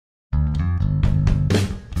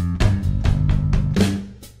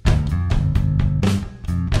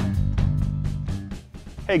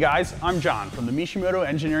Hey guys, I'm John from the Mishimoto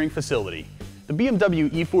Engineering Facility. The BMW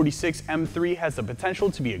E46 M3 has the potential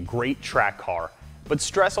to be a great track car, but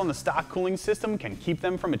stress on the stock cooling system can keep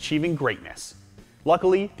them from achieving greatness.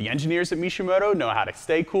 Luckily, the engineers at Mishimoto know how to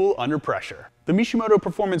stay cool under pressure. The Mishimoto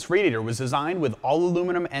Performance Radiator was designed with all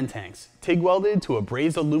aluminum end tanks, TIG-welded to a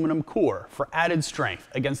brazed aluminum core for added strength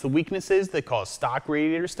against the weaknesses that cause stock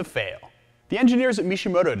radiators to fail. The engineers at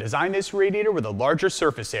Mishimoto designed this radiator with a larger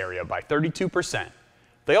surface area by 32%.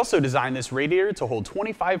 They also designed this radiator to hold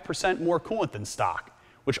 25% more coolant than stock,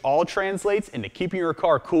 which all translates into keeping your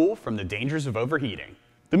car cool from the dangers of overheating.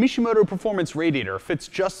 The Mishimoto Performance Radiator fits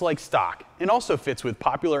just like stock and also fits with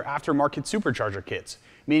popular aftermarket supercharger kits,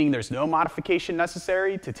 meaning there's no modification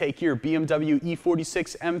necessary to take your BMW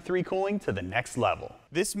E46 M3 cooling to the next level.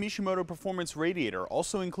 This Mishimoto Performance Radiator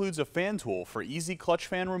also includes a fan tool for easy clutch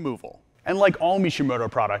fan removal. And like all Mishimoto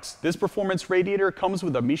products, this performance radiator comes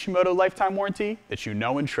with a Mishimoto lifetime warranty that you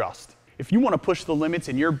know and trust. If you want to push the limits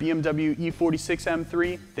in your BMW E46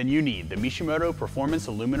 M3, then you need the Mishimoto Performance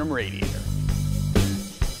Aluminum Radiator.